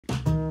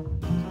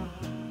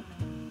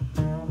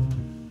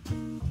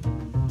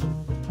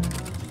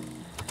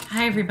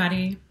Hi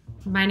everybody,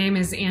 my name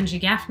is Angie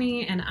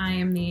Gaffney and I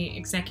am the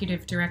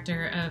Executive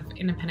Director of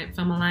Independent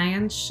Film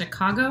Alliance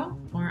Chicago,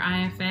 or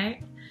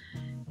IFA,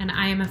 and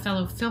I am a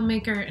fellow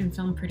filmmaker and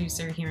film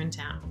producer here in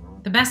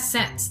town. The best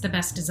sets, the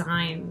best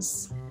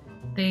designs,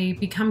 they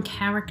become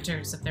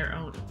characters of their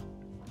own,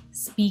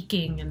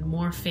 speaking and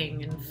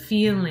morphing and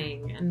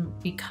feeling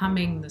and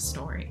becoming the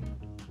story.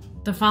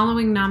 The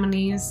following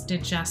nominees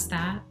did just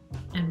that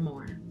and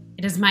more.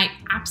 It is my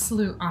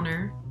absolute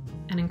honor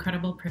and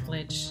incredible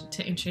privilege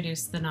to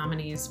introduce the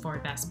nominees for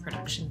Best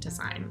Production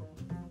Design.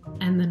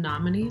 And the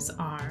nominees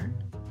are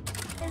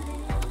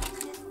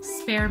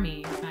Spare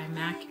Me by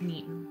Mack,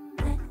 Neaton,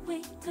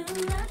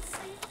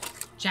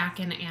 Jack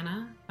and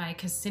Anna by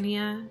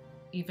Ksenia,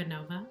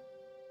 Ivanova,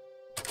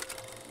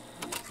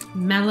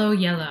 Mellow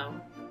Yellow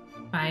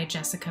by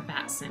Jessica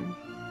Batson,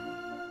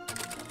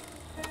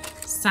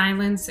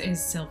 Silence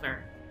is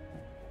Silver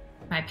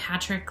by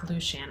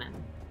Lewtschanyn,